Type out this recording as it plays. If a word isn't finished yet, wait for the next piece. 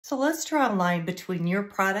So let's draw a line between your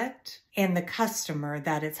product and the customer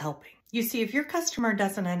that it's helping. You see, if your customer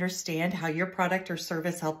doesn't understand how your product or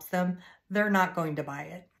service helps them, they're not going to buy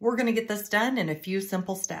it. We're going to get this done in a few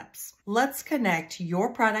simple steps. Let's connect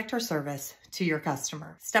your product or service to your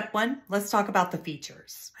customer. Step one, let's talk about the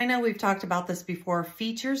features. I know we've talked about this before.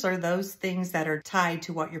 Features are those things that are tied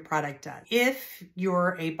to what your product does. If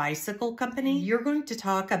you're a bicycle company, you're going to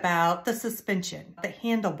talk about the suspension, the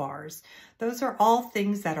handlebars. Those are all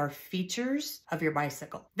things that are features of your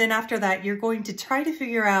bicycle. Then after that, you're going to try to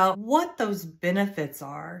figure out what those benefits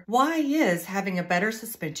are. Why is having a better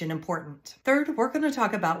suspension important? Third, we're going to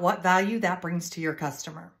talk about what value that brings to your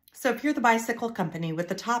customer. So if you're the bicycle company with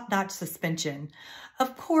the top-notch suspension,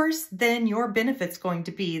 of course, then your benefit's going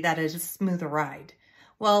to be that it's a smoother ride.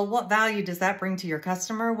 Well, what value does that bring to your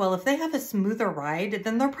customer? Well, if they have a smoother ride,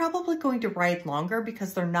 then they're probably going to ride longer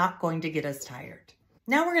because they're not going to get as tired.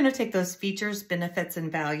 Now we're going to take those features, benefits,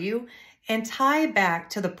 and value and tie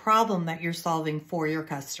back to the problem that you're solving for your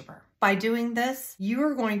customer. By doing this, you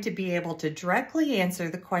are going to be able to directly answer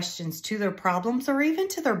the questions to their problems or even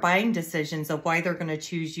to their buying decisions of why they're going to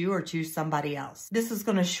choose you or choose somebody else. This is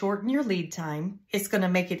going to shorten your lead time. It's going to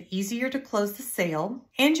make it easier to close the sale,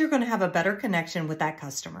 and you're going to have a better connection with that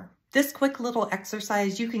customer. This quick little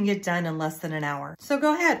exercise you can get done in less than an hour. So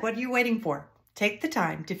go ahead. What are you waiting for? Take the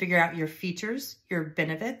time to figure out your features, your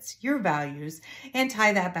benefits, your values, and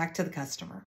tie that back to the customer.